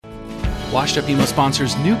Washed Up Emo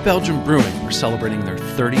sponsors New Belgium Brewing are celebrating their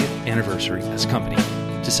 30th anniversary as a company.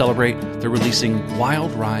 To celebrate, they're releasing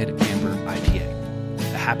Wild Ride Amber IPA,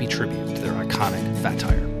 a happy tribute to their iconic fat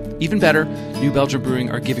tire. Even better, New Belgium Brewing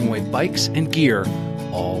are giving away bikes and gear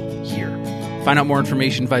all year. Find out more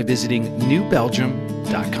information by visiting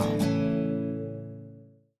newbelgium.com.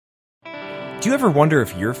 Do you ever wonder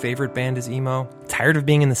if your favorite band is emo? Tired of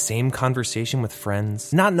being in the same conversation with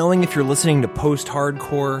friends? Not knowing if you're listening to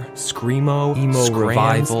post-hardcore, screamo, emo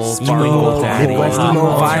revival, emo Midwest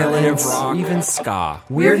emo violence, or even ska?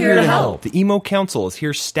 We're here to help. The Emo Council is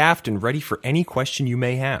here staffed and ready for any question you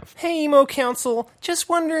may have. Hey, Emo Council. Just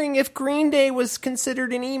wondering if Green Day was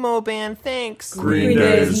considered an emo band. Thanks. Green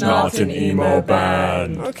Day is not an emo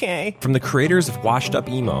band. Okay. From the creators of Washed Up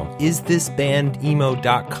Emo,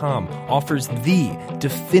 isthisbandemo.com offers the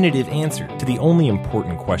definitive answer to the only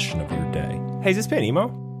important question of your day. Hey, is this band emo?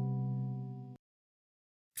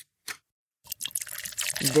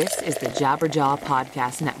 This is the Jabberjaw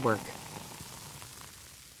Podcast Network.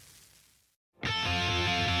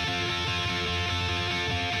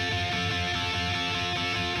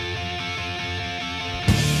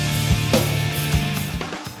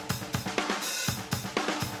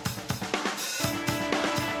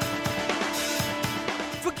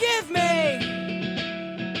 Forgive me!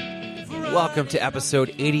 Welcome to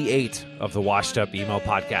episode 88 of the Washed Up Emo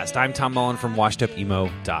podcast. I'm Tom Mullen from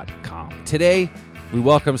washedupemo.com. Today, we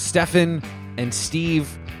welcome Stefan and Steve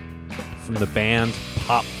from the band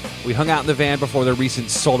Pup. We hung out in the van before their recent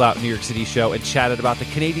sold-out New York City show and chatted about the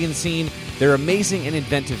Canadian scene, their amazing and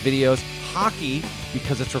inventive videos, hockey,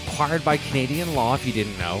 because it's required by Canadian law if you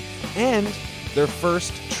didn't know, and their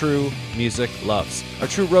first true music loves. A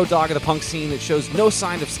true road dog of the punk scene that shows no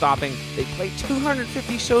sign of stopping. They play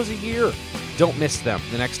 250 shows a year. Don't miss them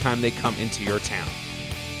the next time they come into your town.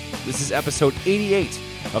 This is episode 88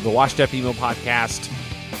 of the Washed Up Emo podcast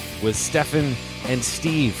with Stefan and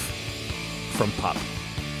Steve from Pup.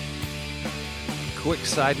 Quick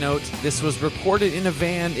side note, this was recorded in a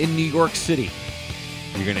van in New York City.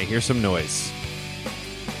 You're going to hear some noise.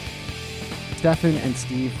 Stefan and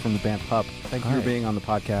Steve from the band Pup. Thank you for being on the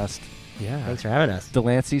podcast. Yeah. Thanks for having us.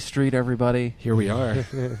 Delancey Street, everybody. Here we are.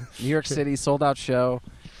 New York City, sold out show.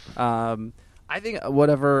 I think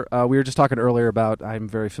whatever, we were just talking earlier about, I'm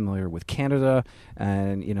very familiar with Canada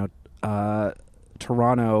and,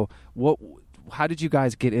 Toronto. How did you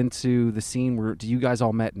guys get into the scene? Do you guys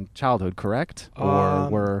all met in childhood, correct? Or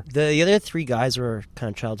were the other three guys were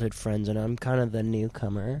kind of childhood friends, and I'm kind of the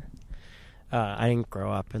newcomer. I didn't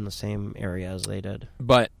grow up in the same area as they did.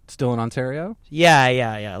 But still in Ontario?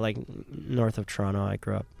 Yeah. Like north of Toronto, I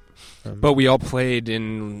grew up. But we all played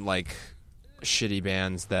in like shitty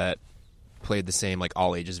bands that played the same like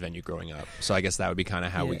all ages venue growing up. So I guess that would be kind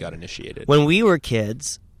of how we got initiated. When we were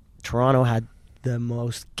kids, Toronto had the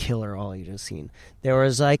most killer all ages scene. There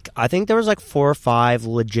was I think there was 4 or 5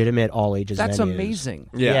 legitimate all ages venues. That's amazing.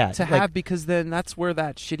 Yeah. To have, because then that's where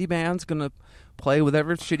that shitty band's going to play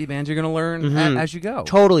whatever shitty bands you're going to learn as you go.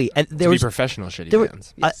 Totally. And there was professional shitty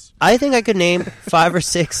bands. Yes. I think I could name 5 or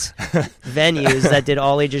 6 venues that did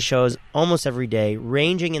all ages shows almost every day,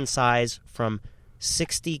 ranging in size from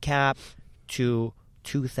 60 cap to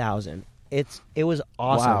 2,000. It was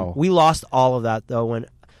awesome. Wow. We lost all of that though we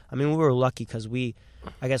were lucky because I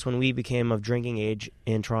guess when we became of drinking age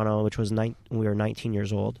in Toronto, which was we were 19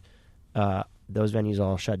 years old, those venues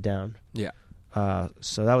all shut down. Yeah.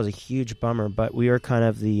 So that was a huge bummer, but we were kind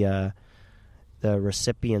of the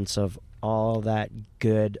recipients of all that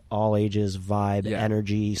good all ages vibe,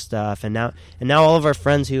 energy stuff, and now all of our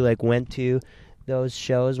friends who went to those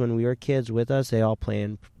shows when we were kids with us, they all play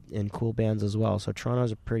in cool bands as well. So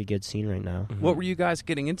Toronto's a pretty good scene right now. Mm-hmm. What were you guys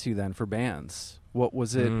getting into then for bands? What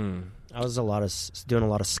was it? I was doing a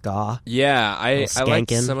lot of ska. Yeah, I liked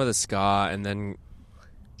skanking. some of the ska, and then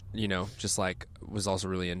just was also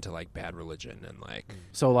really into Bad Religion and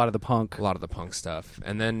So a lot of the punk stuff,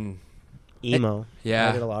 and then emo. Yeah,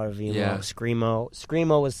 I did a lot of emo. Yeah.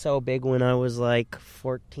 Screamo was so big when I was 14.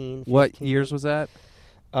 15. What years was that?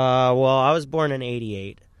 Well, I was born in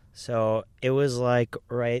 '88, so it was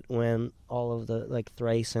right when all of the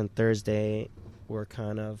Thrice and Thursday were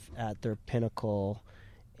kind of at their pinnacle,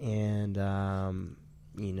 and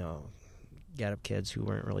Get Up Kids who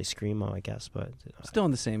weren't really screamo, I guess, but Still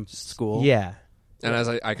in the same school. Yeah. And as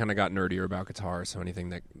I kind of got nerdier about guitar, so anything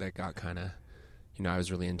that got kind of, I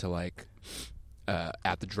was really into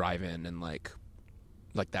At the Drive-In and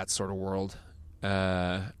that sort of world.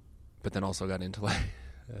 But then also got into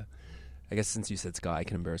I guess since you said ska, I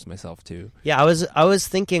can embarrass myself too. Yeah, I was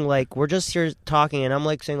thinking like we're just here talking, and I'm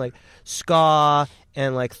like saying like ska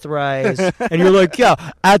and like thrice, and you're like, yeah,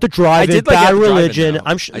 at the drive-in, Bad Religion.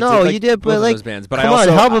 I'm no, you did, but like, those bands, but come I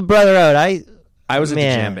also, on, help a brother out. I was into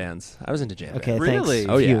Man. jam bands. I was into jam Okay, bands. Really?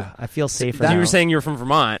 thanks. Oh, yeah. Phew, I feel safer. You now. were saying you were from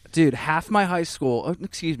Vermont. Dude, half my high school,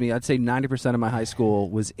 excuse me, I'd say 90% of my high school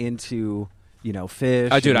was into,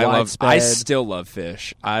 Fish. Dude, I Widespread. still love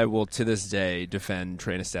Fish. I will to this day defend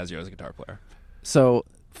Trey Anastasio as a guitar player. So,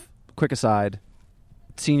 quick aside,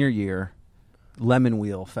 senior year, Lemon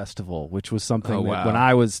Wheel Festival, which was something Oh, that wow. when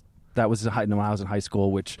I was when I was in high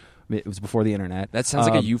school, which it was before the internet. That sounds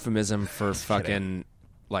like a euphemism for fucking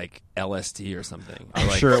like LSD or something. I'm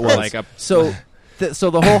like, sure it was. Like So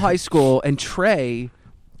the whole high school, and Trey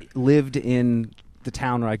lived in the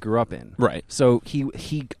town where I grew up in. Right. So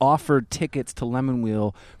he offered tickets to Lemon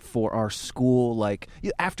Wheel for our school. Like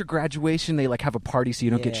after graduation, they like have a party so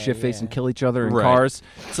you don't get Yeah, shit faced yeah. and kill each other in Right. cars.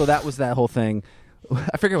 So that was that whole thing.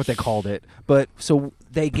 I forget what they called it, but so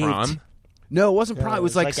they gave. Prom? No, it wasn't prom. It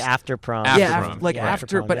was like after prom. After yeah, prom. like Yeah,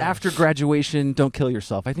 after, prom, but yeah. after graduation, don't kill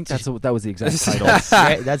yourself. I think that was the exact title.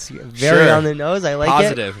 That's very Sure. on the nose. I like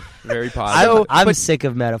positive. Very positive. I'm sick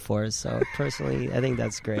of metaphors, so personally, I think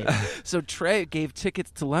that's great. So Trey gave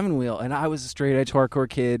tickets to Lemon Wheel, and I was a straight edge hardcore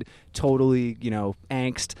kid, totally,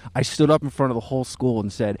 angst. I stood up in front of the whole school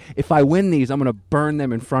and said, "If I win these, I'm going to burn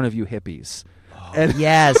them in front of you hippies." And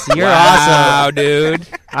Yes, you're wow, awesome. dude.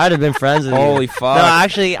 I'd have been friends with you. Holy fuck. No,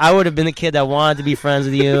 actually, I would have been the kid that wanted to be friends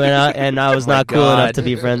with you, and I was not cool enough God. to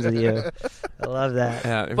be friends with you. I love that.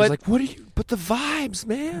 Yeah, it was But- like, what are you? But the vibes,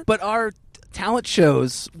 man. but our talent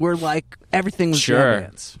shows were like everything was Sure. jam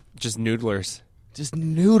bands. Just noodlers. Just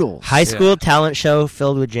noodles. High school talent show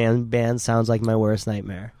filled with jam bands sounds like my worst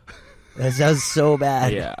nightmare. That sounds so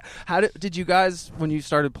bad. Yeah. How did you guys, when you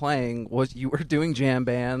started playing, you were doing jam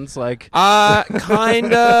bands like?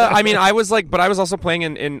 Kinda. I mean, I was like, but I was also playing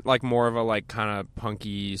in like more of a like kind of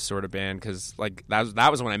punky sort of band because like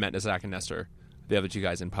that was when I met Zach and Nestor, the other two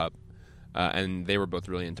guys in Pup, and they were both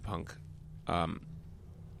really into punk,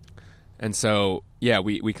 and so yeah,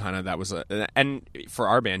 we kind of that was and for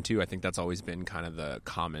our band too. I think that's always been kind of the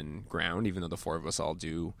common ground, even though the four of us all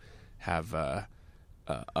do have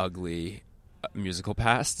ugly musical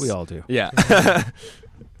pasts. We all do. Yeah.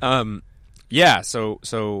 Yeah, so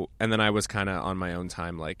and then I was kind of on my own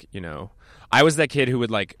time, like, I was that kid who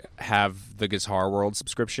would like have the Guitar World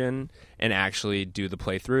subscription and actually do the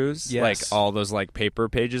playthroughs, Yes. like all those like paper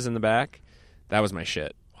pages in the back. That was my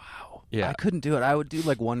shit. Wow. Yeah. I couldn't do it. I would do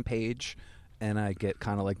like one page, and I get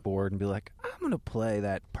kind of like bored and be like, I'm gonna play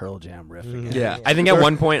that Pearl Jam riff again. Yeah, I think at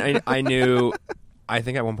one point I knew. I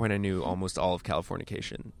think at one point I knew almost all of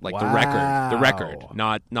Californication, like the record,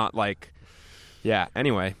 not like, yeah.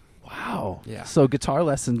 Anyway, Wow. Yeah. So guitar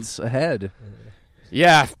lessons ahead.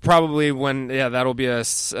 yeah, probably that'll be a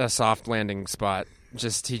soft landing spot.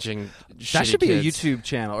 Just teaching. That should be kids. a YouTube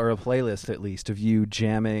channel or a playlist at least of you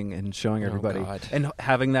jamming and showing everybody, God. and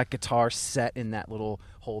having that guitar set in that little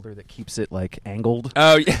holder that keeps it like angled.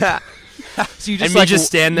 Oh yeah. So you And me just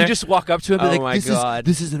stand there? You just walk up to it and be Oh like, my God.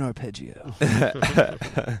 This is an arpeggio.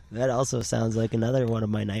 That also sounds like another one of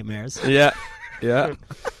my nightmares. Yeah. Yeah.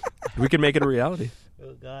 We can make it a reality.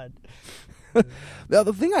 Oh God.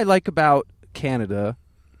 The thing I like about Canada,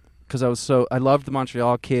 because I loved the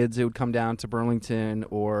Montreal kids. They would come down to Burlington,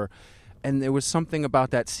 and there was something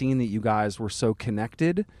about that scene that you guys were so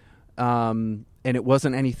connected, and it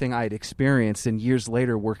wasn't anything I had experienced. And years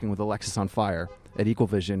later, working with Alexis on Fire at Equal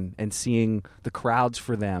Vision and seeing the crowds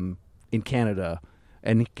for them in Canada,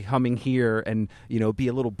 and coming here and be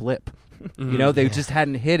a little blip, they just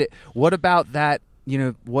hadn't hit it. What about that?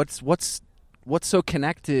 What's so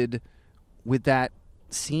connected with that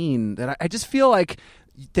scene that I just feel like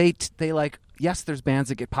they like, yes, there's bands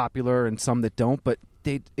that get popular and some that don't, but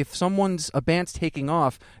if a band's taking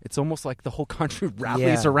off, it's almost like the whole country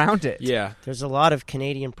rallies around it. Yeah. There's a lot of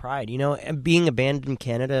Canadian pride, and being a band in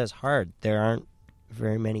Canada is hard. There aren't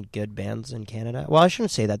very many good bands in Canada. Well, I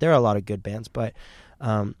shouldn't say that. There are a lot of good bands, but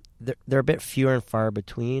they're a bit fewer and far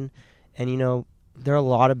between. And there are a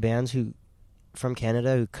lot of bands from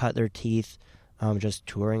Canada who cut their teeth just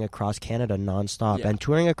touring across Canada nonstop. Yeah. And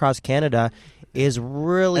touring across Canada is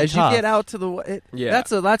really As tough. you get out to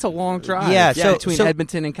that's a long drive. Yeah, between so-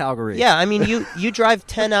 Edmonton and Calgary. Yeah, I mean, you drive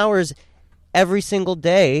 10 hours every single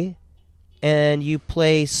day, and you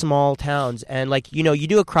play small towns. And, you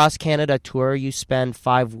do a cross-Canada tour. You spend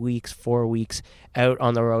 5 weeks, 4 weeks out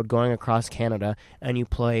on the road going across Canada, and you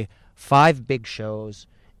play 5 big shows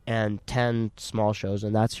and 10 small shows,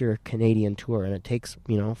 and that's your Canadian tour. And it takes,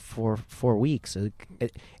 4 weeks.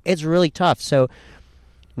 It's really tough. So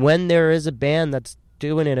when there is a band that's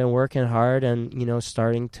doing it and working hard and, you know,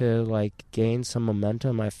 starting to like gain some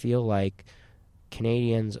momentum, I feel like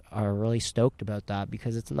Canadians are really stoked about that,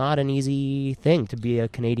 because it's not an easy thing to be a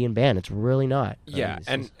Canadian band. It's really not. Yeah,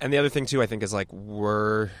 and the other thing too, I think, is like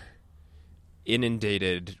we're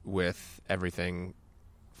inundated with everything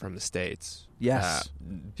from the States. Yes,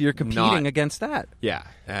 you're competing against that. Yeah,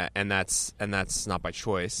 and that's not by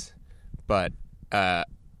choice, but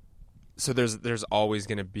so there's always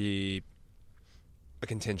going to be a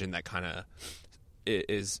contingent that kind of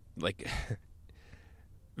is like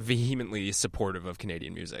vehemently supportive of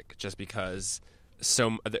Canadian music, just because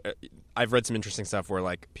I've read some interesting stuff where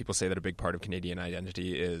like people say that a big part of Canadian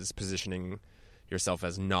identity is positioning yourself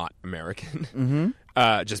as not American,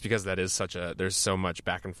 just because that is there's so much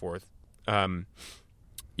back and forth.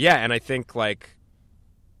 Yeah, and I think like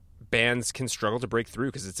bands can struggle to break through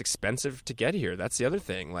because it's expensive to get here. That's the other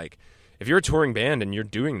thing. Like, if you're a touring band and you're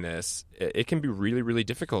doing this, it can be really, really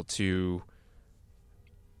difficult to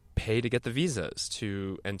pay to get the visas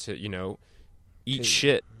and to you know, eat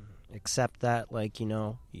shit. Except that, like, you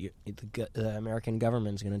know, the American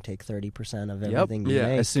government's going to take 30% of everything you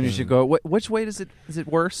make. As soon as you go, which way is it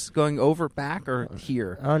worse, going over, back, or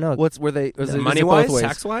here? Oh no, money wise,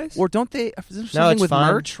 tax wise, or don't they? Something with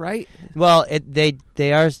fine. Merch, right? Well,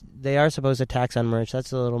 they are supposed to tax on merch.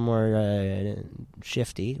 That's a little more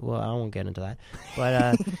shifty. Well, I won't get into that,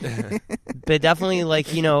 but but definitely,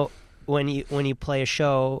 like, you know, when you play a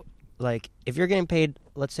show, like if you're getting paid,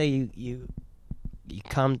 let's say you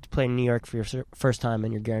come to play in New York for your first time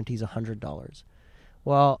and your guarantee's $100.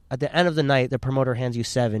 Well, at the end of the night, the promoter hands you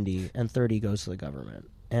 $70 and $30 goes to the government.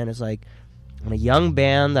 And it's like, when a young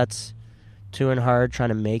band that's doing hard, trying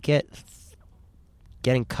to make it,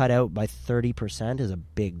 getting cut out by 30% is a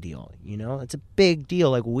big deal. You know, it's a big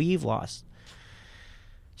deal. Like, we've lost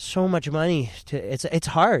so much money it's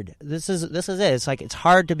hard. This is it. It's like, it's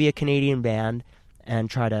hard to be a Canadian band and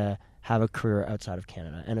try to have a career outside of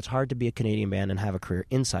Canada, and it's hard to be a Canadian band and have a career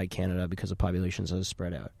inside Canada because the populations are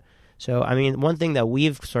spread out. So, I mean, one thing that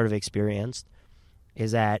we've sort of experienced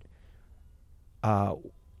is that,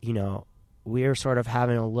 you know, we're sort of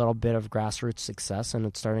having a little bit of grassroots success, and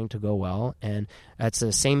it's starting to go well. And that's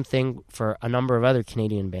the same thing for a number of other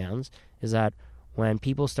Canadian bands, is that when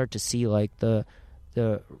people start to see, like, the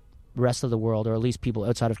rest of the world, or at least people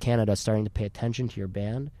outside of Canada, starting to pay attention to your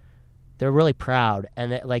band, they're really proud.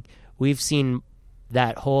 And like, we've seen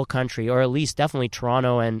that whole country, or at least definitely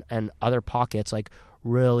Toronto and other pockets, like,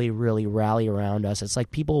 really, really rally around us. It's like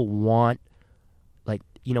people want, like,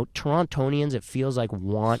 you know, Torontonians, it feels like,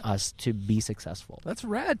 want us to be successful. That's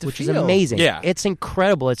rad to which feel. is amazing. Yeah. It's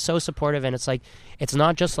incredible. It's so supportive, and it's like, it's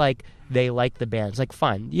not just like they like the band. It's like,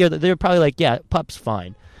 fine. Yeah, they're probably like, yeah, Pup's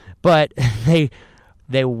fine. But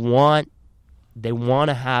they want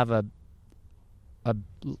to have a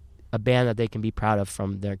band that they can be proud of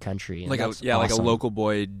from their country. Like awesome. Like a local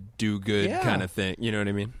boy do good kind of thing. You know what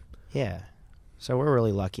I mean? Yeah. So we're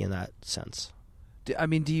really lucky in that sense. I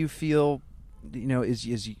mean, do you feel, you know,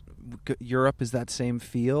 is Europe, is that same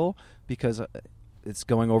feel? Because it's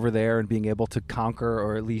going over there and being able to conquer,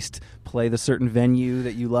 or at least play the certain venue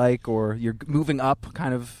that you like, or you're moving up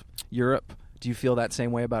kind of Europe. Do you feel that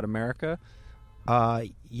same way about America?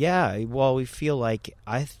 Yeah. Well, we feel like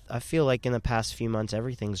I feel like in the past few months,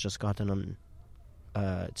 everything's just gotten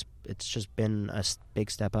it's just been a big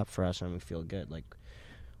step up for us, and we feel good. Like,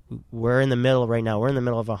 we're in the middle right now. We're in the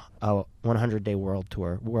middle of a 100-day world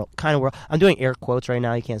tour. World. I'm doing air quotes right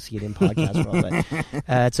now. You can't see it in podcast world,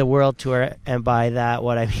 but it's a world tour, and by that,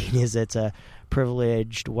 what I mean is it's a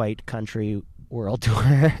privileged white country world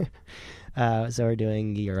tour. So we're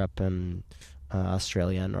doing Europe and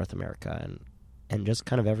Australia and North America and just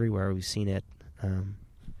kind of everywhere. We've seen it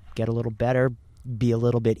get a little better, be a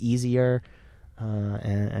little bit easier,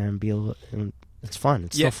 and it's fun.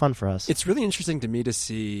 It's still fun for us. It's really interesting to me to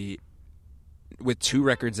see, with 2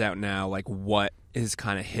 records out now, like, what is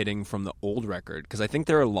kind of hitting from the old record. Because I think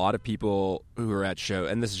there are a lot of people who are at show,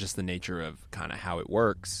 and this is just the nature of kind of how it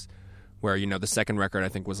works, where, you know, the second record, I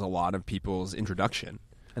think, was a lot of people's introduction.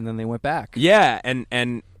 And then they went back. Yeah, and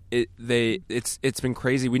it's been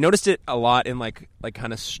crazy. We noticed it a lot in like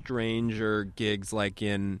kind of stranger gigs, like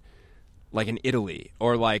in Italy,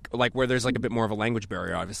 or like where there's like a bit more of a language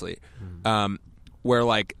barrier, obviously, where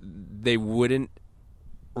like they wouldn't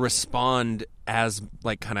respond as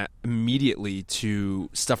like kind of immediately to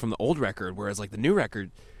stuff from the old record, whereas like the new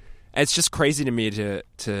record, it's just crazy to me to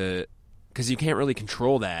because you can't really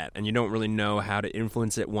control that, and you don't really know how to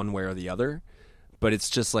influence it one way or the other. but it's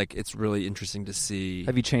just like it's really interesting to see.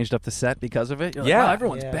 Have you changed up the set because of it? You're Yeah. like, wow,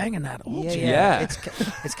 everyone's Yeah. banging that old jam. Yeah.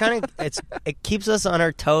 It's kind of it keeps us on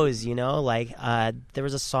our toes, you know. Like there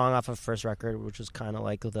was a song off of first record which was kind of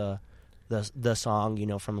like the song, you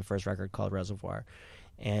know, from the first record called Reservoir,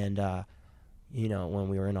 and you know, when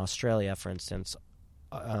we were in Australia, for instance,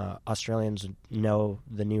 Australians know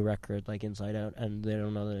the new record like inside out, and they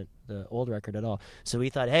don't know the old record at all. So we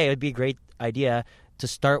thought, hey, it would be a great idea to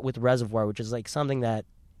start with Reservoir, which is like something that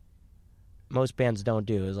most bands don't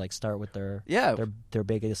do, is like start with their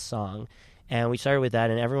biggest song. And we started with that,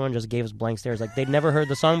 and everyone just gave us blank stares, like they'd never heard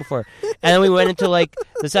the song before. And then we went into like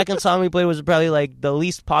the second song we played was probably like the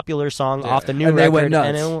least popular song off the new And record, they went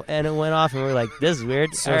nuts. and it went off, and we were like, "This is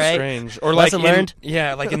weird." So All right. strange. Or like Lesson learned.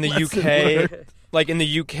 like in the UK, like in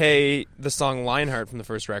the UK, the song Lionheart from the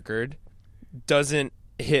first record doesn't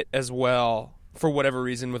hit as well for whatever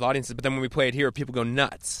reason with audiences. But then when we play it here, people go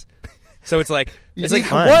nuts. So it's like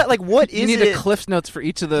fun. what? Like what You is need it? the Cliff Notes for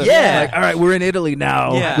each of the. Yeah. Like, all right, we're in Italy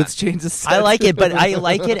now. Yeah. Let's change the set. I like it, but I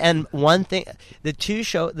like it. And one thing, the two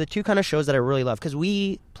kind of shows that I really love, because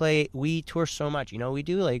we tour so much. You know, we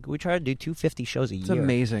try to do 250 shows a year. It's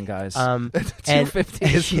amazing, guys. 250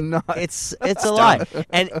 is not. It's a lot,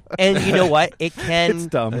 and you know what? It can It's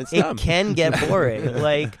dumb. It's it can get boring.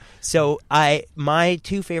 Like, so my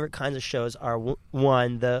two favorite kinds of shows are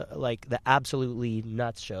one, the absolutely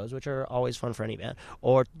nuts shows, which are always fun for any band,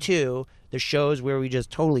 or two, the shows where we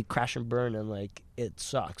just totally crash and burn and like it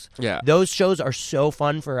sucks. Yeah. Those shows are so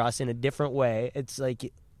fun for us in a different way. It's like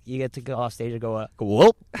you get to go off stage and go,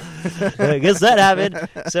 whoop. I guess that happened.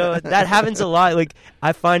 So that happens a lot. Like,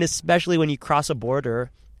 I find, especially when you cross a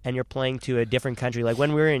border and you're playing to a different country. Like,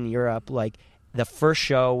 when we were in Europe, like, the first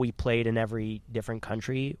show we played in every different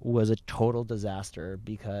country was a total disaster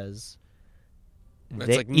because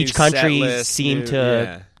It's like new each country set list, seemed new- to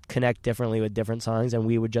yeah. connect differently with different songs, and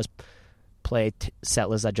we would just play set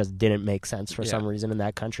lists that just didn't make sense for Yeah. some reason in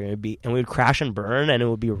that country. And we would crash and burn, and it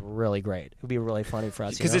would be really great. It would be really funny for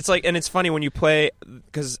us. Because it's like, and it's funny when you play,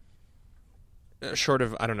 because short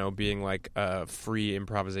of, I don't know, being like a free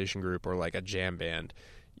improvisation group or like a jam band,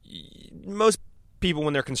 most people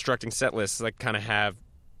when they're constructing set lists like kind of have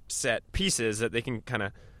set pieces that they can kind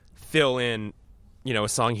of fill in, you know, a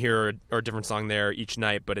song here or a different song there each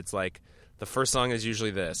night, but it's like the first song is usually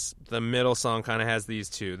this, the middle song kind of has these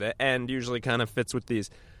two, the end usually kind of fits with these,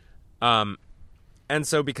 and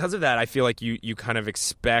so because of that, I feel like you kind of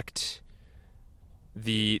expect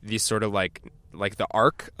the sort of like the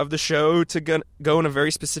arc of the show to go in a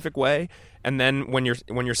very specific way, and then when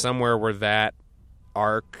you're somewhere where that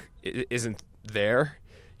arc isn't there,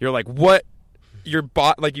 you're like, what? Your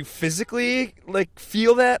like you physically like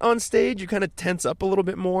feel that on stage, you kind of tense up a little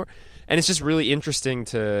bit more, and it's just really interesting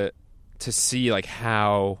to see like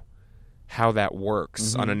how that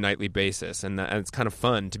works on a nightly basis, and it's kind of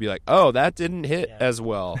fun to be like, oh, that didn't hit as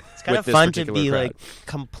well. It's kind with of this fun to particular be crowd. like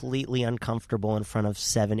completely uncomfortable in front of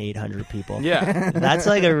 700-800 people. Yeah. That's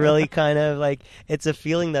like a really kind of like, it's a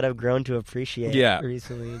feeling that I've grown to appreciate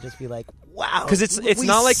recently. Just be like, wow, 'Cause it's we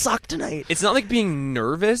not like- suck tonight. It's not like being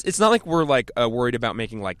nervous. It's not like we're like worried about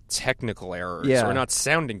making like technical errors Yeah. or not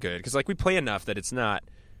sounding good, because like we play enough that it's not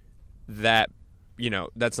that, you know,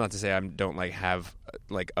 that's not to say I don't like have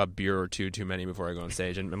like a beer or two too many before I go on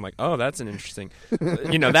stage, and I'm like, oh, that's an interesting,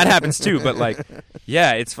 you know, that happens too. But like,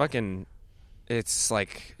 yeah, it's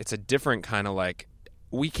like it's a different kind of like,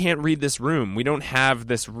 we can't read this room. We don't have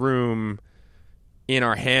this room in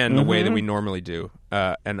our hand the way that we normally do,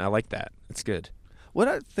 and I like that. It's good.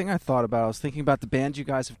 What thing I thought about, I was thinking about the band you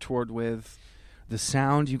guys have toured with, the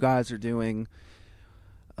sound you guys are doing.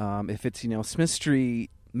 If it's, you know, Smith Street,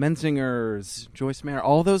 Menzingers, Joyce Manor,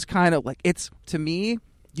 all those kind of, like, it's, to me,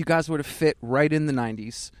 you guys would have fit right in the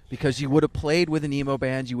 90s because you would have played with an emo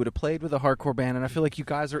band, you would have played with a hardcore band, and I feel like you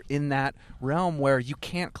guys are in that realm where you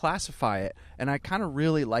can't classify it. And I kind of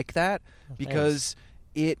really like that because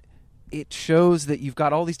it shows that you've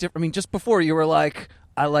got all these different, I mean, just before you were like,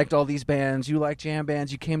 I liked all these bands, you like jam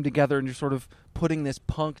bands, you came together and you're sort of putting this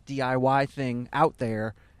punk DIY thing out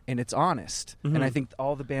there, and it's honest. And I think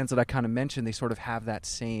all the bands that I kind of mentioned, they sort of have that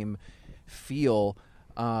same feel.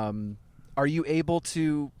 Are you able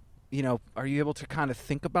to, you know, kind of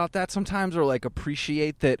think about that sometimes, or like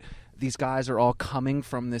appreciate that these guys are all coming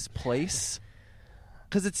from this place?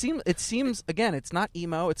 Because it seems again, it's not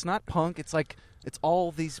emo, it's not punk, it's like it's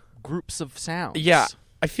all these groups of sounds. Yeah.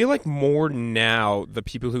 I feel like more now the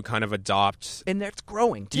people who kind of adopt, And that's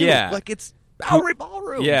growing too. Yeah. Like it's Bowery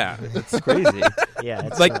Ballroom. yeah, it's crazy. Yeah,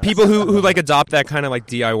 it's like nuts. people who like adopt that kind of like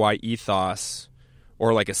DIY ethos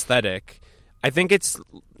or like aesthetic. I think it's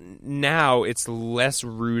less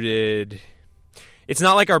rooted. it's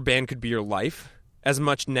not like our band could be your life as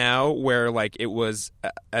much now, where like it was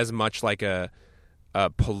as much like a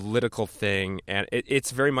political thing, and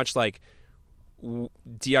it's very much like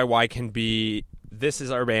DIY can be, this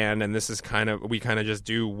is our band, and this is we kind of just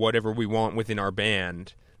do whatever we want within our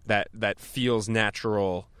band that feels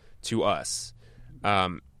natural to us,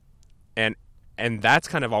 and that's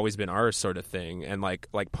kind of always been our sort of thing, and like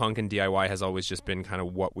punk and DIY has always just been kind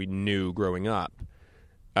of what we knew growing up.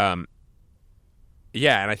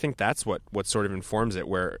 Yeah, and I think that's what sort of informs it,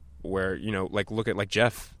 where like look at like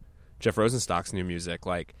Jeff Rosenstock's new music,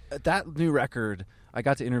 like that new record. I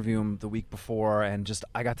got to interview him the week before, and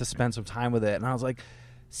I got to spend some time with it, and I was like,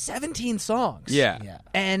 17 songs. Yeah.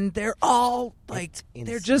 And they're all like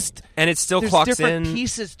they're just, and it still there's clocks different in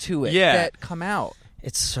pieces to it Yeah. that come out.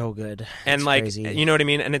 It's so good. And it's like crazy. you know what I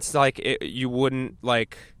mean, and it's like you wouldn't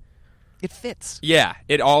like. It fits. Yeah,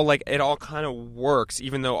 it all kind of works,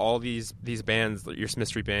 even though all these bands, your Smith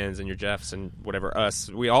Street bands and your Jeffs and whatever,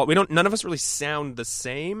 none of us really sound the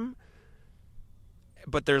same,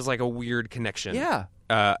 but there's like a weird connection. Yeah.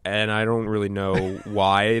 And I don't really know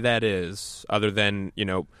why that is, other than,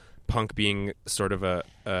 punk being sort of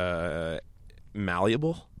a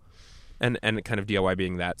malleable and kind of DIY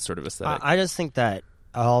being that sort of aesthetic. I just think that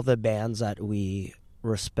all the bands that we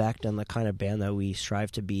respect and the kind of band that we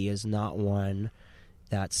strive to be is not one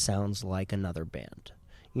that sounds like another band.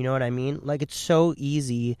 You know what I mean? Like, it's so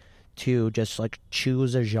easy to just like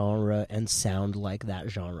choose a genre and sound like that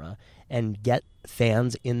genre and get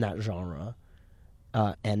fans in that genre,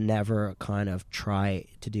 and never kind of try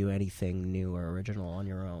to do anything new or original on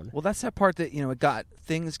your own. Well, that's that part that,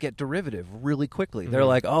 things get derivative really quickly. They're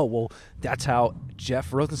like, oh, well, that's how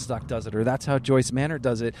Jeff Rosenstock does it, or that's how Joyce Manor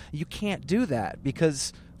does it. You can't do that,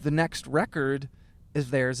 because the next record is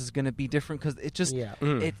going to be different, because it just,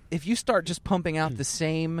 if you start just pumping out the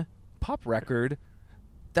same pop record,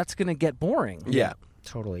 that's going to get boring. Yeah.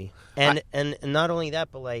 Totally. And not only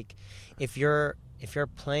that, but like if you're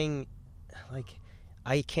playing, like,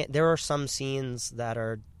 I can't. There are some scenes that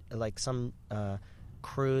are like some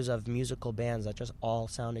crews of musical bands that just all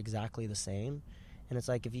sound exactly the same, and it's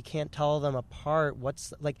like, if you can't tell them apart,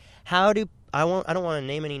 what's like? I don't want to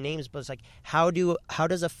name any names, but it's like, how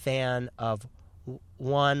does a fan of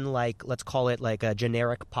one, like, let's call it like a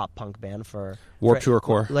generic pop punk band for Warped Tour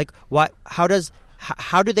Core, like, what? How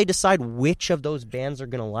do they decide which of those bands are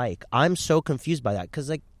gonna like? I'm so confused by that, because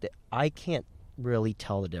like I can't really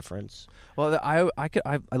tell the difference. Well, I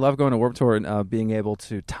love going to Warped Tour and being able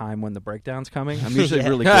to time when the breakdown's coming. I'm usually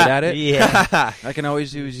really good at it. Yeah. I can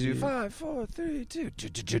always do 5, 4, 3, 2.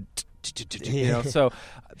 So,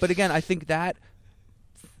 but again, I think that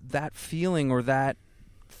feeling, or that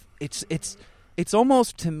it's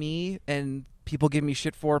almost, to me, and people give me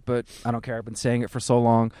shit for it, but I don't care. I've been saying it for so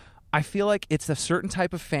long. I feel like it's a certain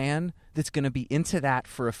type of fan that's going to be into that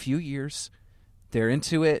for a few years. They're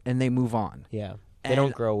into it and they move on. Yeah. They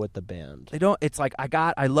don't grow with the band. They don't. It's like,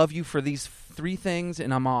 I love you for these 3 things,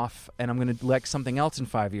 and I'm off, and I'm going to like something else in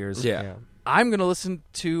 5 years. Yeah. I'm going to listen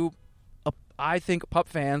to, I think Pup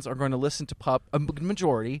fans are going to listen to Pup. A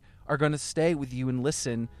majority are going to stay with you and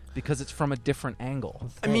listen, because it's from a different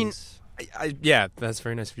angle. I mean, yeah, that's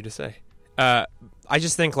very nice of you to say. I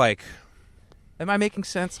just think, like, am I making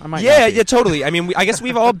sense? I might. Yeah, yeah, totally. I mean, I guess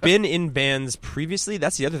we've all been in bands previously.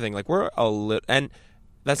 That's the other thing. Like, we're a little, and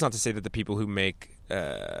that's not to say that the people who make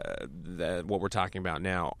what we're talking about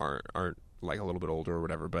now aren't like a little bit older or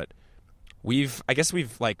whatever. But I've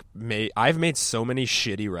made so many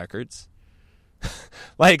shitty records,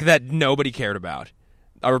 like, that nobody cared about,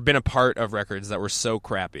 or been a part of records that were so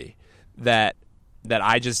crappy that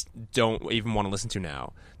I just don't even want to listen to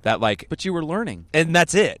now. That, like, but you were learning, and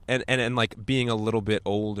that's it. And like, being a little bit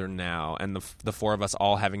older now, and the 4 of us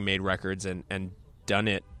all having made records and done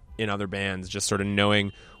it in other bands, just sort of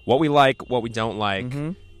knowing what we like, what we don't like,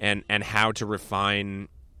 and how to refine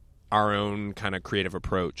our own kind of creative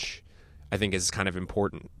approach, I think is kind of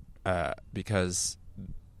important, because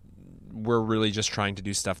we're really just trying to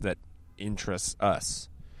do stuff that interests us.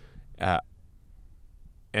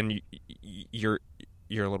 And you're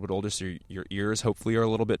a little bit older, so your ears hopefully are a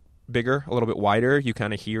little bit bigger, a little bit wider. You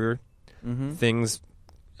kind of hear things.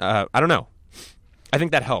 I don't know. I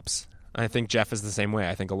think that helps. I think Jeff is the same way.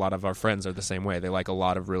 I think a lot of our friends are the same way. They like a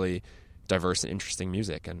lot of really diverse and interesting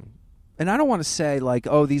music. And I don't want to say, like,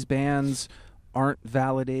 oh, these bands aren't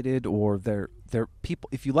validated, or they're people.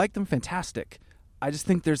 If you like them, fantastic. I just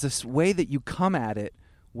think there's this way that you come at it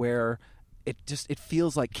where it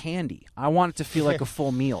feels like candy. I want it to feel like a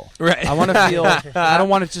full meal. Right. I want to feel. I don't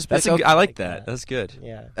want it to just be I like that. That's good.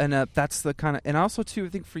 Yeah. And that's the kind of. And also, too, I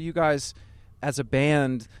think for you guys as a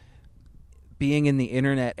band, being in the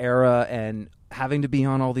internet era and having to be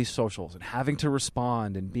on all these socials and having to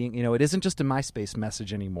respond and being, it isn't just a MySpace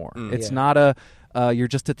message anymore. It's not you're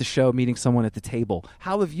just at the show meeting someone at the table.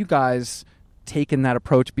 How have you guys taken that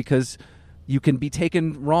approach? Because you can be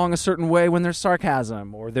taken wrong a certain way when there's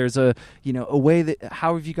sarcasm or there's a way that,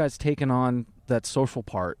 how have you guys taken on that social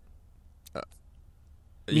part?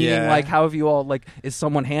 Meaning, like, how have you all, like, is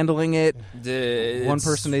someone handling it, one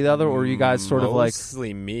person to the other, or are you guys sort of like...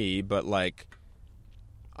 Mostly me, but, like,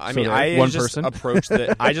 I just approach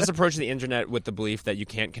the internet with the belief that you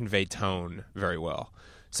can't convey tone very well.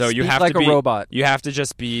 So you have like to be a robot. You have to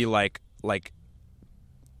just be, like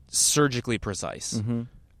surgically precise. Mm-hmm.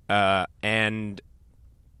 And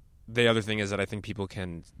the other thing is that I think people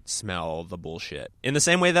can smell the bullshit in the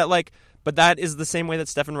same way that, like, but that is the same way that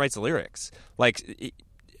Stefan writes the lyrics. Like,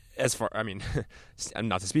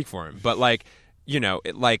 not to speak for him, but like,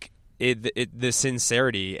 the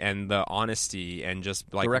sincerity and the honesty and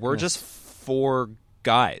just like we're just four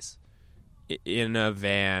guys in a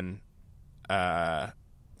van,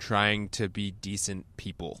 trying to be decent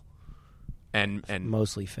people. And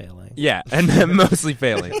mostly failing. Yeah, and mostly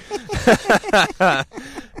failing. And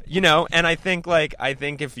I think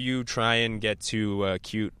if you try and get too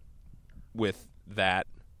cute with that,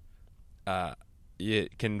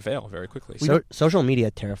 it can fail very quickly. Social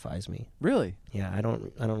media terrifies me. Really? Yeah, I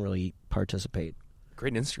don't really participate.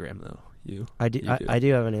 Great Instagram though. I do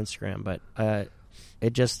have an Instagram, but I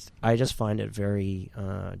just find it very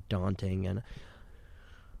daunting, and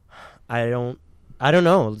I don't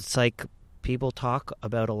know. It's like people talk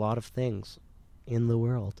about a lot of things in the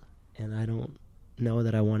world, and I don't know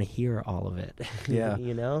that I want to hear all of it. Yeah.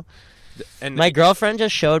 And my girlfriend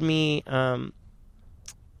just showed me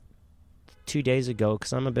 2 days ago,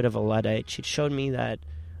 because I'm a bit of a Luddite. She showed me that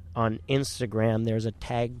on Instagram there's a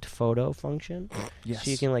tagged photo function. Yes.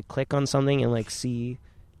 So you can like click on something and like see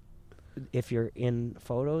if you're in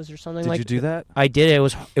photos or something. Did you do that? I did. It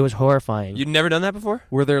was horrifying. You'd never done that before?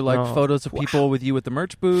 Were there like No. photos of people with you at the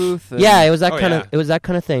merch booth? Yeah, it was that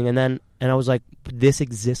kind of thing. And I was like, this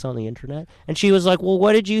exists on the internet? And she was like, well,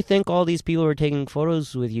 what did you think all these people were taking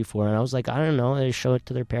photos with you for? And I was like, I don't know. They show it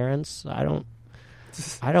to their parents. I don't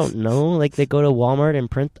know. Like, they go to Walmart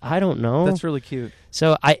and print. I don't know. That's really cute.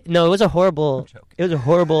 So it was a horrible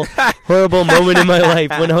moment in my life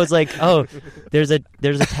when I was like, oh, there's a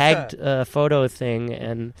tagged photo thing,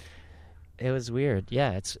 and it was weird.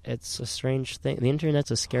 Yeah, it's a strange thing. The internet's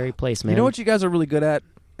a scary place, man. You know what you guys are really good at,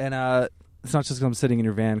 and it's not just because I'm sitting in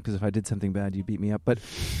your van, because if I did something bad, you'd beat me up. But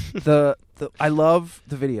I love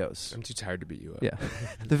the videos. I'm too tired to beat you up. Yeah,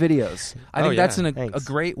 the videos. I think that's a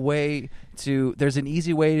great way to. There's an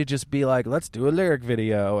easy way to just be like, let's do a lyric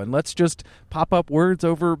video and let's just pop up words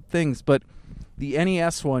over things. But the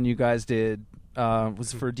NES one you guys did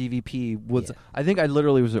was for DVP. I think I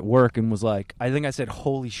literally was at work and was like, I think I said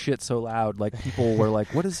 "holy shit" so loud, like people were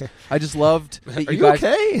like, "What is?" I just loved that Are you guys.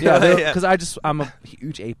 okay? Yeah, because I'm a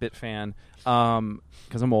huge 8-bit fan.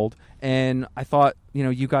 Because I'm old, and I thought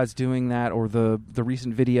you guys doing that, or the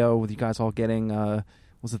recent video with you guys all getting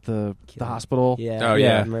was it the hospital? Yeah. Oh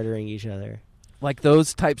yeah, murdering each other. Like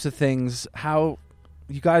those types of things. How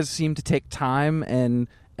you guys seem to take time and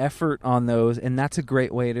effort on those, and that's a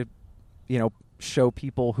great way to show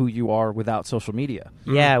people who you are without social media.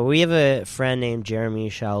 Yeah, we have a friend named Jeremy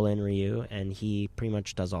Shaolin Ryu, and he pretty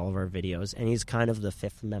much does all of our videos, and he's kind of the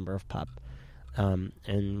fifth member of Pup. And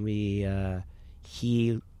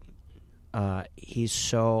he's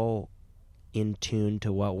so in tune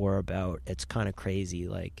to what we're about. It's kind of crazy.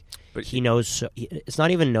 Like, but he knows. It's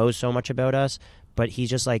not even knows so much about us, but he's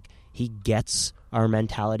just like, he gets our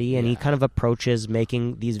mentality, and he kind of approaches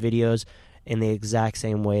making these videos in the exact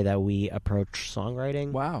same way that we approach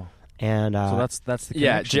songwriting. Wow. And so that's the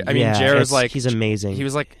connection. Jared's like, he's amazing. He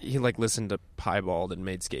listened to Piebald and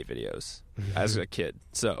made skate videos as a kid.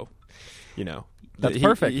 So, that's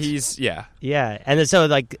perfect. Yeah. And so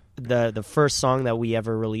like the first song that we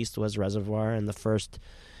ever released was Reservoir, and the first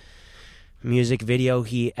music video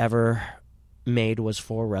he ever made was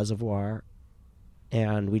for Reservoir.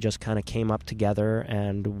 And we just kind of came up together,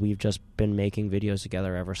 and we've just been making videos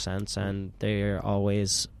together ever since, and they're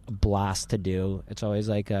always a blast to do. It's always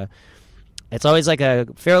like a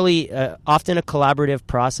fairly often a collaborative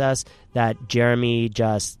process that Jeremy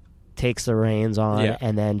just takes the reins on,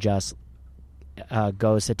 and then just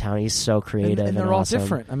goes to town. He's so creative, and they're all awesome.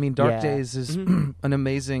 different. I mean, Dark Days is an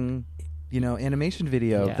amazing, animation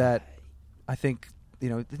video that I think.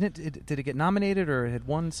 Did it get nominated, or it had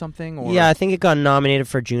won something? Or? Yeah, I think it got nominated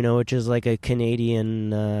for Juno, which is like a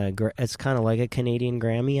Canadian. It's kind of like a Canadian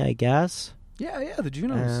Grammy, I guess. Yeah, the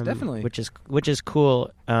Junos, definitely. Which is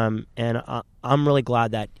cool, and I'm really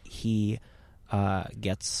glad that he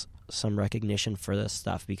gets some recognition for this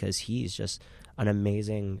stuff, because he's just an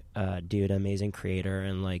amazing dude, amazing creator,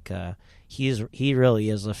 and like he really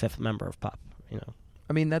is the fifth member of Pup. You know,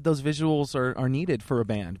 I mean, that those visuals are needed for a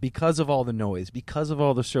band because of all the noise, because of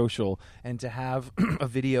all the social, and to have a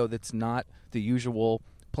video that's not the usual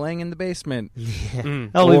playing in the basement.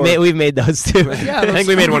 We've made those too. Yeah, I think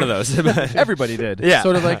we made one of those. Everybody did. Yeah,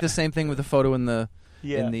 sort of like the same thing with the photo in the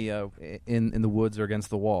in the woods or against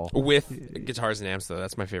the wall with guitars and amps. Though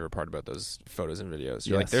that's my favorite part about those photos and videos.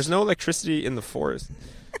 You're like, Yes. there's no electricity in the forest.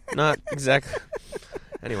 Not exactly.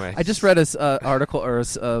 Anyway, I just read a article or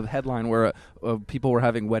a headline where people were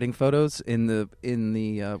having wedding photos in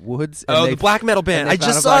the woods. And the black metal band. I they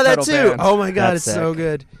just found saw a that black too. metal band. Oh my god, That's it's so sick.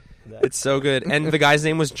 good. It's so good. And the guy's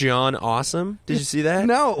name was John Awesome. Did you see that?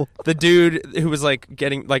 No. The dude who was like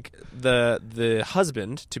getting like the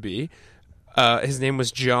husband to be, his name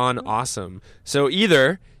was John Awesome. So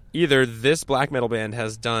either this black metal band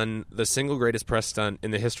has done the single greatest press stunt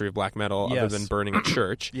in the history of black metal, Yes. other than burning a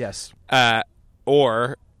church. Yes.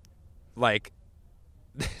 Or like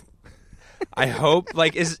I hope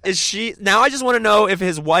like is she now I just want to know if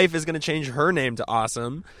his wife is going to change her name to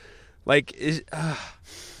Awesome. Like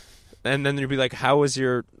and then you'd be like, how was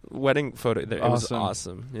your wedding photo? It was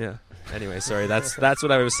awesome. Yeah. Anyway, sorry. That's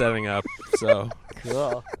what I was setting up. So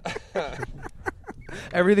Cool.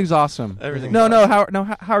 Everything's awesome. Everything's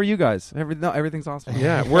How are you guys? Everything's awesome.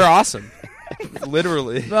 yeah, we're awesome.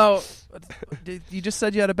 Literally. No, you just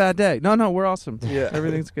said you had a bad day. No, we're awesome. Yeah.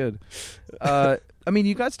 Everything's good. I mean,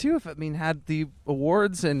 you guys too. Had the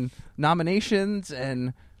awards and nominations,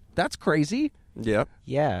 and that's crazy. Yep.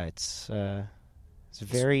 Yeah, it's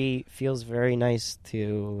feels very nice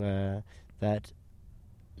to that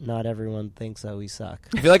not everyone thinks that we suck.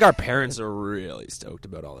 I feel like our parents are really stoked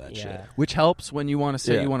about all that shit. Which helps when you want to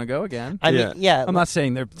say Yeah. you want to go again. I mean, yeah. I'm not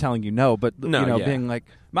saying they're telling you no, but being like,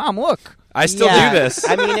 "Mom, look." I still Yeah, do this.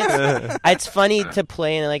 I mean, it's funny to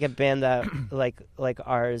play in like a band that like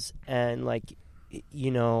ours, and like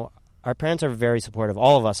our parents are very supportive.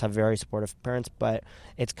 All of us have very supportive parents, but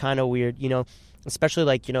it's kind of weird, especially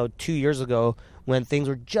like 2 years ago when things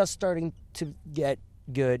were just starting to get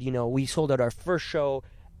good. We sold out our first show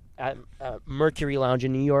at Mercury Lounge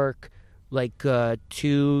in New York like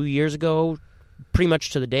 2 years ago, pretty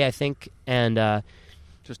much to the day, I think, and.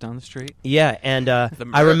 Just down the street. Yeah, and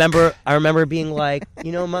I remember being like,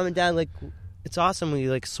 Mom and Dad, like, it's awesome. We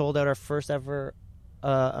like sold out our first ever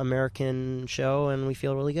American show, and we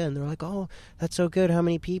feel really good. And they're like, oh, that's so good. How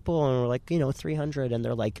many people? And we're like, 300. And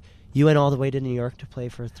they're like, you went all the way to New York to play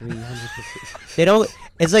for 300 people. They don't.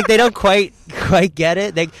 It's like they don't quite get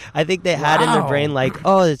it. I think they had in their brain like,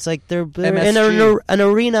 oh, it's like they're in an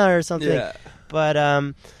arena or something. Yeah. But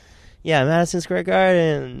Madison Square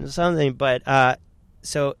Garden something. But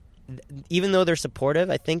so even though they're supportive,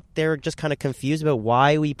 I think they're just kind of confused about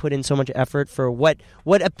why we put in so much effort for what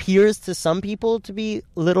appears to some people to be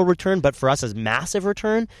little return, but for us is massive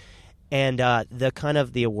return. And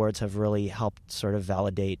the awards have really helped sort of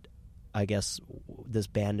validate, I guess, this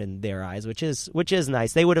band in their eyes, which is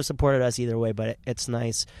nice. They would have supported us either way, but it's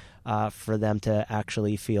nice for them to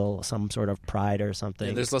actually feel some sort of pride or something.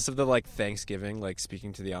 Yeah, there's less of the like Thanksgiving, like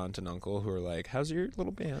speaking to the aunt and uncle who are like, "How's your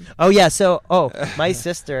little band?" Oh yeah, so my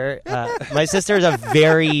sister is a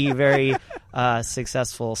very very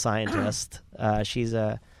successful scientist. She's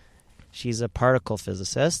a particle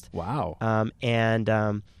physicist. Wow.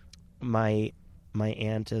 And my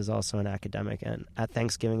aunt is also an academic, and at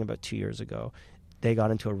Thanksgiving about 2 years ago, they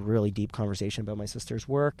got into a really deep conversation about my sister's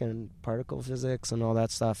work and particle physics and all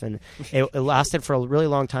that stuff, and it lasted for a really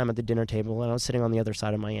long time at the dinner table, and I was sitting on the other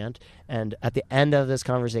side of my aunt, and at the end of this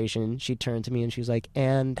conversation, she turned to me and she was like,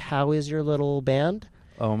 "And how is your little band?"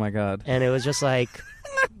 Oh my God. And it was just like,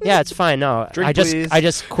 yeah, it's fine. No, Drink, please. I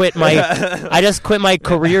just quit my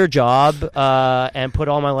career job and put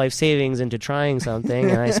all my life savings into trying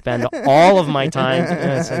something, and I spend all of my time.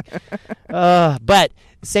 And it's like, but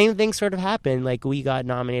same thing sort of happened. Like we got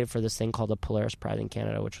nominated for this thing called the Polaris Prize in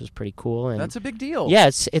Canada, which was pretty cool. And That's a big deal.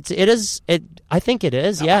 yeah, it is. I think it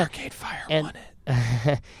is. Yeah, Arcade Fire won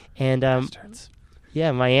it. And Bastards.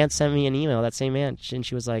 yeah, my aunt sent me an email, that same aunt, and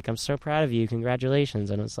she was like, "I'm so proud of you.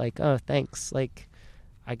 Congratulations." And I was like, "Oh, thanks." Like,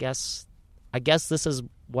 I guess this is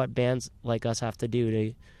what bands like us have to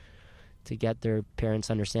do to get their parents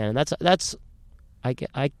to understand. And that's I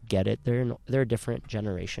get it. They're a different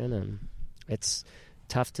generation, and it's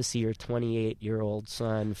tough to see your 28-year-old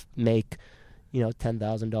son make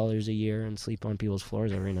 $10,000 a year and sleep on people's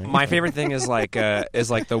floors every night. My favorite thing is like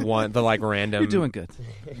random. You're doing good.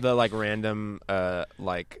 The like random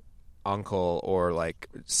like uncle or like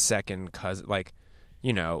second cousin, like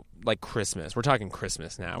like Christmas. We're talking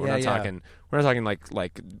Christmas now. We're not talking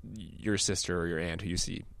like your sister or your aunt who you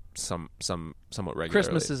see somewhat regularly.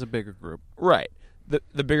 Christmas is a bigger group, right?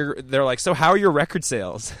 The bigger, they're like, so how are your record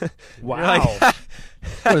sales? Wow. Like,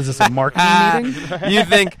 what is this, a marketing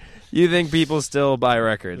meeting? You think people still buy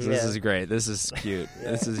records? This Yeah. is great. This is cute.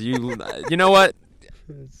 This is you. You know what?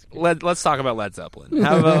 Let's talk about Led Zeppelin.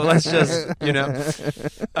 How about let's just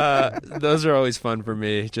those are always fun for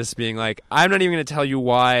me. Just being like, I'm not even going to tell you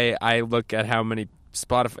why I look at how many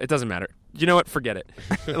Spotify. It doesn't matter. You know what? Forget it.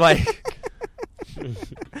 Like.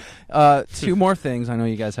 2 more things. I know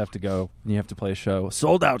you guys have to go. You have to play a show.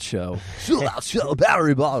 Sold out show.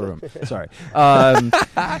 Battery Ballroom. Sorry.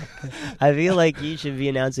 I feel like you should be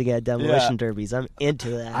announcing at Demolition Derbies. I'm into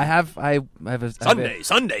that. I have a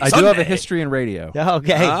Sunday. I do have a history in radio. Okay,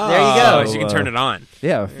 there you Oh, go. so you can turn it on.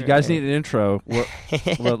 Yeah, if you guys need an intro,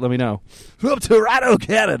 let me know. From Toronto,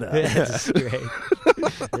 Canada. That's great.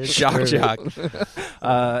 That's Shock perfect. jock.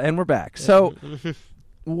 And we're back. So,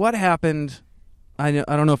 what happened? I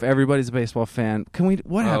don't know if everybody's a baseball fan.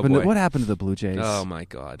 What happened? boy. What happened to the Blue Jays? Oh my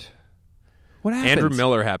God. What happened? Andrew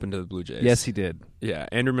Miller happened to the Blue Jays. Yes, he did. Yeah,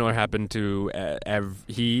 Andrew Miller happened to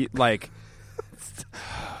he like.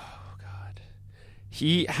 Oh God.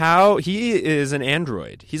 He is an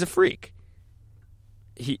android. He's a freak.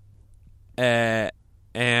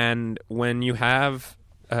 And when you have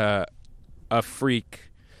a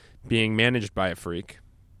freak being managed by a freak,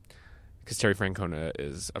 because Terry Francona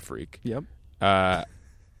is a freak. Yep.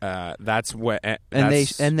 That's what.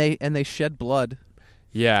 And they shed blood.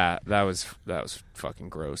 Yeah, that was fucking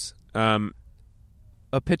gross.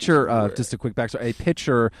 A pitcher, just a quick backstory. A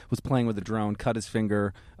pitcher was playing with a drone, cut his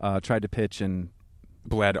finger, tried to pitch, and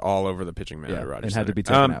bled all over the pitching mound at Rogers and had to Center. be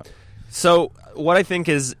taken out. So what I think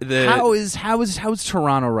is how is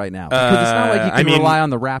Toronto right now? Because it's not like you can rely on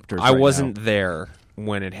the Raptors. I right wasn't now. there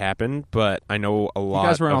when it happened, but I know a lot. You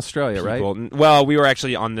guys were in of Australia, people. right? Well, we were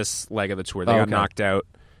actually on this leg of the tour. They got okay. knocked out.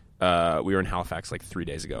 We were in Halifax like 3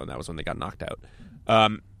 days ago, and that was when they got knocked out.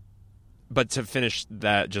 But to finish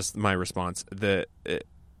that, just my response, Terry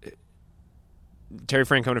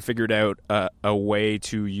Francona figured out a way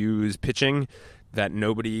to use pitching that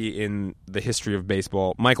nobody in the history of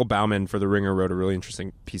baseball. Michael Bauman for The Ringer wrote a really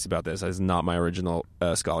interesting piece about this. That is not my original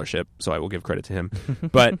scholarship, so I will give credit to him.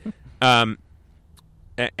 But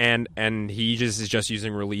and he is just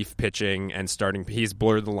using relief pitching and starting. He's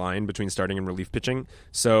blurred the line between starting and relief pitching,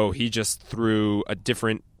 so he just threw a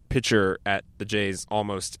different pitcher at the Jays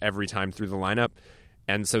almost every time through the lineup,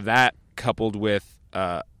 and so that coupled with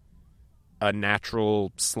a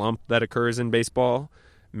natural slump that occurs in baseball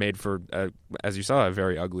made for, as you saw, a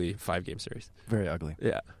very ugly 5-game series. Very ugly.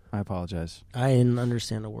 Yeah. I apologize. I didn't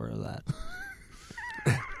understand a word of that.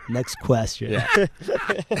 Next question. Yeah.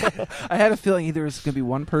 I had a feeling either it's going to be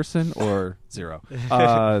one person or 0.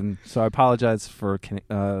 So I apologize for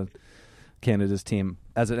Canada's team.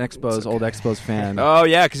 As an old Expos fan, Oh,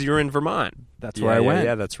 yeah, because you were in Vermont. that's where I went.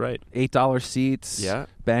 Yeah, that's right. $8 seats. Yeah.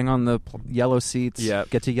 Bang on the yellow seats. Yeah.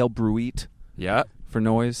 Get to yell Bruit Yeah. for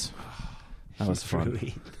noise. That was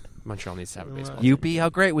fun. Montreal needs to have a baseball. Youppi, how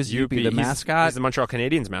great was Youppi, the mascot? He's the Montreal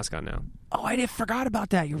Canadiens mascot now. Oh, I forgot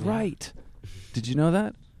about that. You're right. Did you know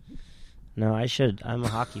that? No, I should. I'm a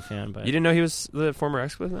hockey fan, but You didn't know he was the former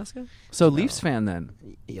Expos mascot? So Leafs fan then.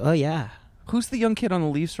 oh yeah. Who's the young kid on the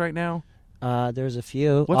Leafs right now? There's a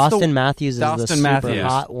few. What's Austin Matthews is the Austin super Matthews.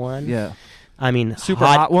 hot one. Yeah. I mean, Super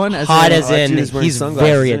hot one? As Hot in- as in he's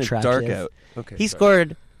very attractive. Dark out. Okay. He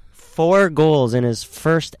scored 4 goals in his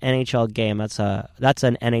first NHL game. That's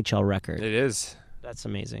an NHL record. It is. That's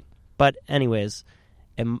amazing. But anyways,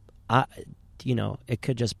 it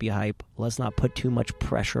could just be hype. Let's not put too much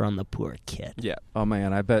pressure on the poor kid. Yeah. Oh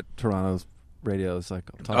man, I bet Toronto's radio is like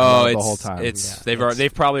talking about it the whole time.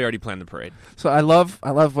 They've probably already planned the parade. So I love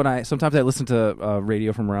when sometimes I listen to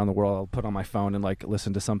radio from around the world. I'll put on my phone and like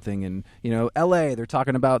listen to something, and L.A. they're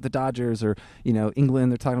talking about the Dodgers, or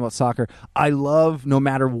England they're talking about soccer. I love no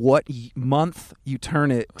matter what month you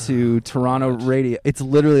turn it to Toronto radio. It's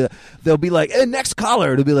literally they'll be like, next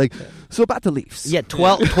caller. It'll be like, so about the Leafs. Yeah,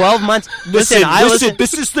 12 months. Listen,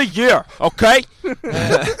 this is the year, okay?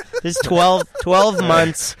 This 12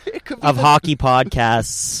 months of hockey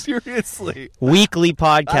podcasts, Seriously, weekly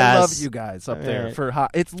podcasts. I love you guys up there for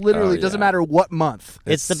hot. It's literally doesn't matter what month.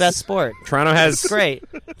 It's the best sport. Toronto has It's great.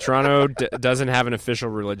 Toronto doesn't have an official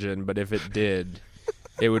religion, but if it did,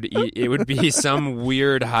 it would be some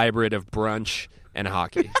weird hybrid of brunch and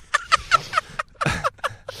hockey.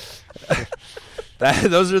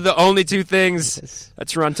 Those are the only two things that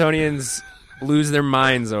Torontonians lose their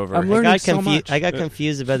minds over. I'm learning so I much. got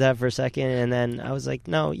confused about that for a second, and then I was like,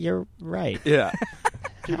 no, you're right. Yeah.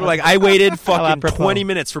 People are like, I waited fucking apropos. 20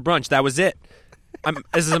 minutes for brunch. That was it.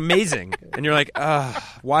 This is amazing. And you're like,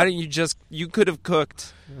 why didn't you just, you could have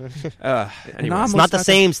cooked. Anyways. It's not the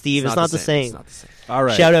same, Steve. It's not the It's same. not the same. All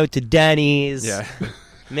right. Shout out to Denny's, Yeah.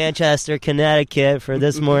 Manchester, Connecticut, for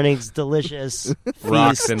this morning's delicious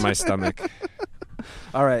Rocks feast. in my stomach.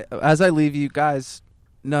 All right. As I leave you guys,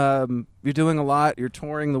 you're doing a lot. You're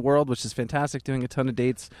touring the world, which is fantastic, doing a ton of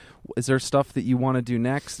dates. Is there stuff that you want to do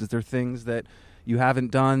next? Is there things that you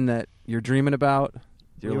haven't done that you're dreaming about?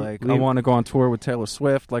 You're like, I want to go on tour with Taylor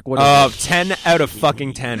Swift. Like, what? 10 out of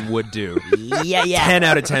fucking 10 would do. Yeah. 10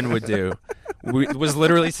 out of 10 would do. Was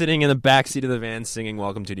literally sitting in the backseat of the van singing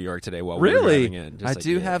 "Welcome to New York" today while we were driving in. Just I like,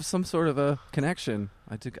 do yeah. have some sort of a connection.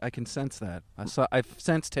 I can sense that. I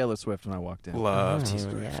sensed Taylor Swift when I walked in. Love Oh, T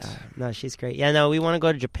Swift. yeah. No, she's great. Yeah, no, we want to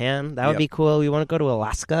go to Japan. That would Yep. be cool. We want to go to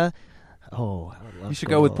Alaska. Oh, I would love You should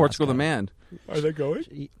to go with to Portugal the Alaska. Man. Are they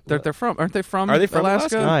going? They're from. Aren't they from? Are they from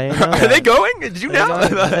Alaska? Oh, I didn't know Are that. they going? Did you know?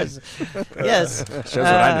 Yes. Shows what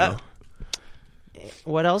I know.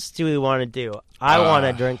 What else do we want to do? I want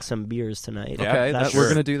to drink some beers tonight. Yeah, Okay, That's- we're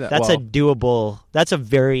gonna do that. That's Well, a doable. That's a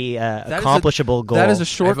very accomplishable goal. That is a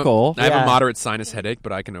short goal. I have Yeah. a moderate sinus headache,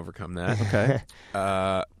 but I can overcome that. Okay.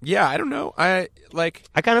 Yeah, I don't know. I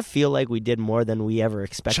kind of feel like we did more than we ever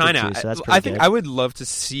expected China. to. So that's pretty I think good. I would love to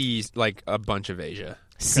see like a bunch of Asia.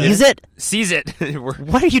 Seize it. Seize it. We're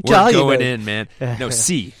What are you we're talking going about? in, man. No,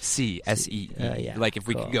 SEE. Yeah, Like if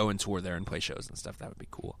we cool. could go and tour there and play shows and stuff, that would be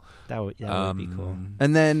cool. That would be cool.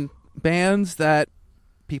 And then bands that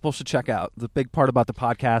people should check out. The big part about the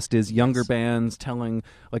podcast is younger bands telling,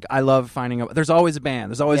 like, I love finding out. There's always a band.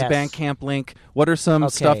 There's always Yes. a Bandcamp link. What are some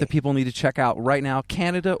Okay. stuff that people need to check out right now?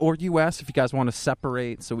 Canada or U.S. if you guys want to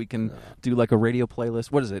separate so we can do like a radio playlist.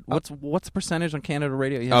 What is it? What's the percentage on Canada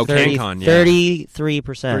radio? You have Oh, CanCon, yeah.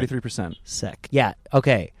 33%. 33%. Sick. Yeah.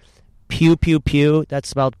 Okay. Pew Pew Pew. That's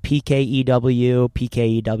spelled PKEW,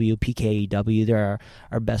 PKEW, PKEW. They're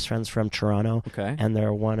our best friends from Toronto. Okay. And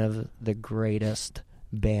they're one of the greatest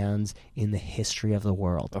bands in the history of the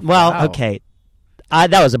world. Oh, Well, wow. okay.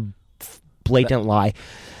 That was a blatant lie.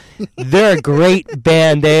 They're a great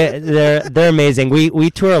band. They're amazing. We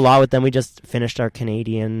tour a lot with them. We just finished our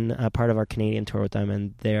Canadian part of our Canadian tour with them,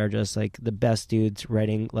 and they are just like the best dudes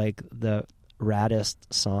writing like the raddest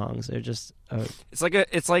songs. They're just It's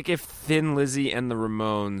like if Thin Lizzy and the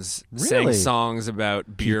Ramones Really? sang songs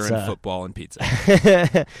about beer Pizza. and football and pizza.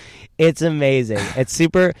 it's amazing. It's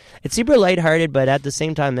super lighthearted, but at the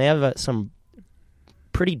same time they have some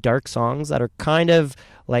pretty dark songs that are kind of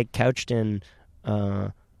like couched in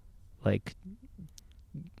like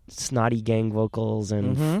snotty gang vocals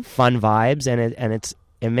and fun vibes, and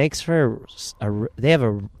it makes for they have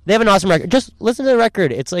an awesome record. Just listen to the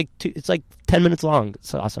record. It's like 10 minutes long.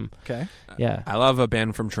 It's awesome. Okay. Yeah. I love a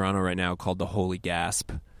band from Toronto right now called The Holy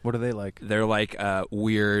Gasp. What are they like? They're like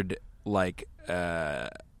weird, like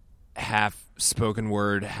half spoken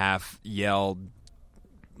word, half yelled,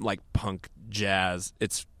 like punk jazz.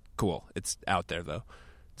 It's cool. It's out there though.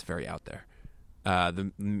 It's very out there.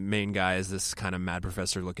 The main guy is this kind of mad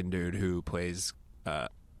professor looking dude who plays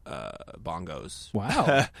bongos.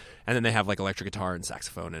 Wow. And then they have like electric guitar and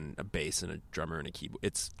saxophone and a bass and a drummer and a keyboard.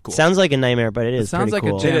 It's cool. Sounds like a nightmare, but it is sounds pretty like a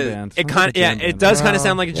cool. jam It is. band. It Sounds kind like a yeah, jam it band. does kind Well, of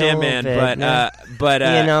sound like a jam a band, little bit, but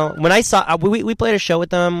you know, when I saw we played a show with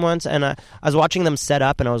them once, and I was watching them set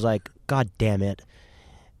up, and I was like, God damn it,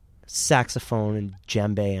 saxophone and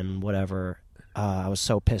djembe and whatever. I was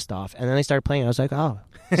so pissed off, and then they started playing. I was like, oh,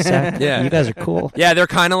 Yeah. you guys are cool. yeah, they're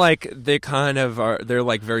kind of like they're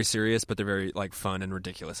like very serious, but they're very like fun and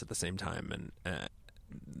ridiculous at the same time. And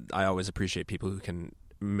I always appreciate people who can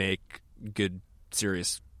make good,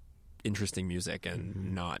 serious, interesting music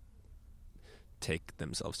and not take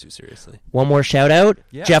themselves too seriously. One more shout out,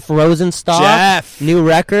 Yeah. Jeff Rosenstock, Jeff! new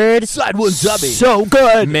record, Slide one zubby. so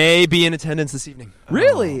good. May be in attendance this evening.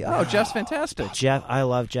 Really? Oh, Jeff's fantastic. Jeff, I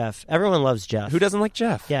love Jeff. Everyone loves Jeff. Who doesn't like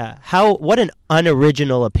Jeff? Yeah. What an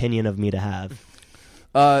unoriginal opinion of me to have.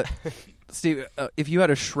 Steve, if you had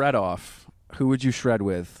a shred off, who would you shred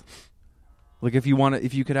with? Like if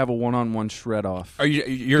you could have a one-on-one shred off.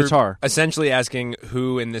 You're Guitar. essentially asking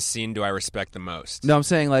who in this scene do I respect the most? No, I'm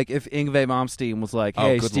saying like if Yngwie Malmsteen was like, Oh,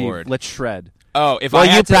 "Hey, good Steve, Lord. let's shred." Oh, if Well, I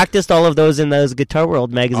you had to, practiced all of those in those Guitar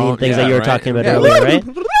World magazine things yeah, that you were right. talking about Yeah. earlier,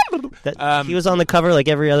 right? He was on the cover like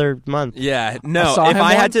every other month. Yeah, I no. saw If him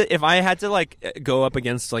I had to like go up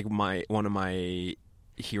against like one of my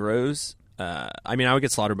heroes, I mean, I would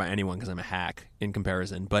get slaughtered by anyone because I'm a hack in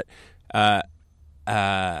comparison. But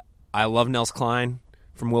I love Nels Klein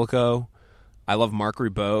from Wilco. I love Mark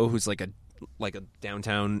Ribot, who's like a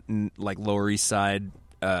downtown, like Lower East Side,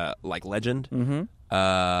 like legend. Mm-hmm.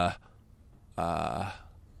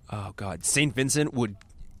 Oh God, St. Vincent would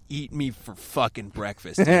eat me for fucking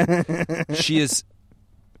breakfast. Dude. She is,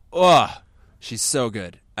 she's so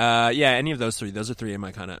good. Yeah, any of those three. Those are three of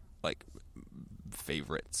my kind of like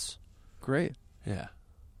favorites. Great. Yeah.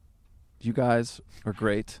 You guys are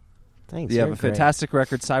great. Thanks. You have you're a great. fantastic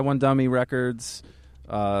record, Cy One Dummy Records.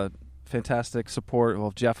 Fantastic support.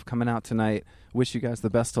 Well, Jeff coming out tonight. Wish you guys the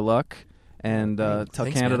best of luck. And tell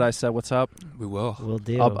Thanks, Canada man. I said what's up. We will. We'll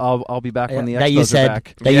do. I'll be back when the that you Expos said are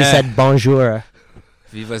back. that you said bonjour.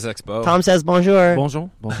 Vive les Expos. Tom says bonjour.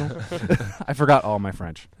 Bonjour. Bonjour. I forgot all my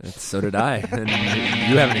French. So did I. And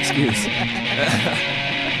you have an excuse.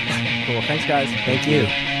 Cool. Thanks, guys. Thank you.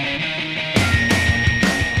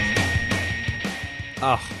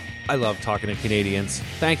 Oh, I love talking to Canadians.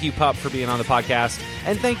 Thank you, Pup, for being on the podcast.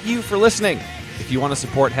 And thank you for listening. If you want to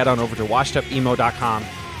support, head on over to washedupemo.com.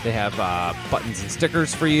 They have buttons and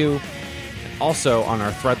stickers for you. And also on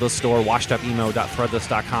our Threadless store,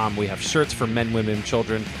 washedupemo.threadless.com, we have shirts for men, women, and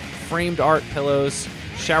children, framed art, pillows,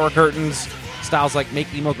 shower curtains, styles like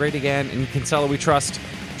Make Emo Great Again, and Kinsella We Trust.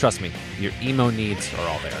 Trust me, your emo needs are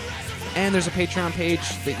all there. And there's a Patreon page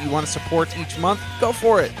that you want to support each month. Go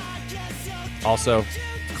for it. Also,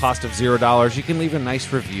 cost of $0, you can leave a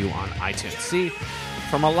nice review on iTunes. See,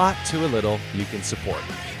 from a lot to a little, you can support.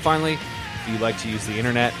 Finally, if you like to use the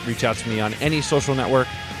internet, reach out to me on any social network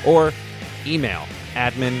or email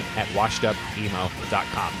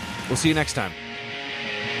admin@washedupemo.com. We'll see you next time.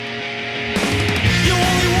 You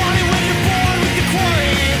only want it when you're born with the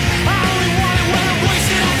quarry. I only want it when I'm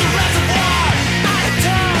wasted on the reservoir. Out of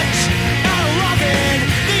touch, out of loving.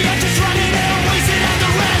 The edge is running and I'm wasted on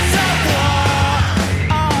the reservoir.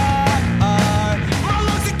 My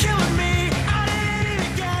lungs are killing me. I didn't even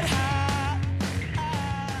get high.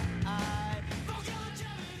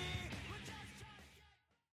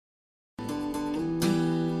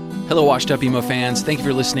 Hello, Washed Up Emo fans. Thank you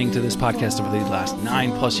for listening to this podcast over the last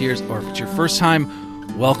 9+ years, or if it's your first time,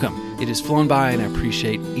 welcome. It has flown by, and I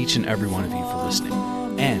appreciate each and every one of you for listening.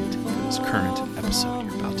 And for this current episode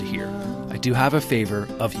you're about to hear, I do have a favor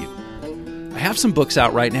of you. I have some books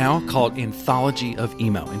out right now called Anthology of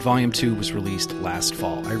Emo, and Volume 2 was released last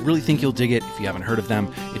fall. I really think you'll dig it if you haven't heard of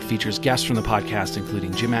them. It features guests from the podcast,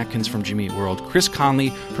 including Jim Atkins from Jimmy Eat World, Chris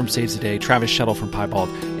Conley from Saves the Day, Travis Shuttle from Piebald,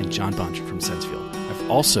 and John Bunch from Sensefield. I've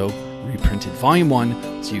also reprinted Volume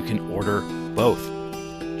 1 so you can order both.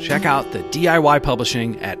 Check out the DIY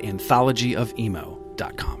publishing at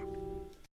anthologyofemo.com.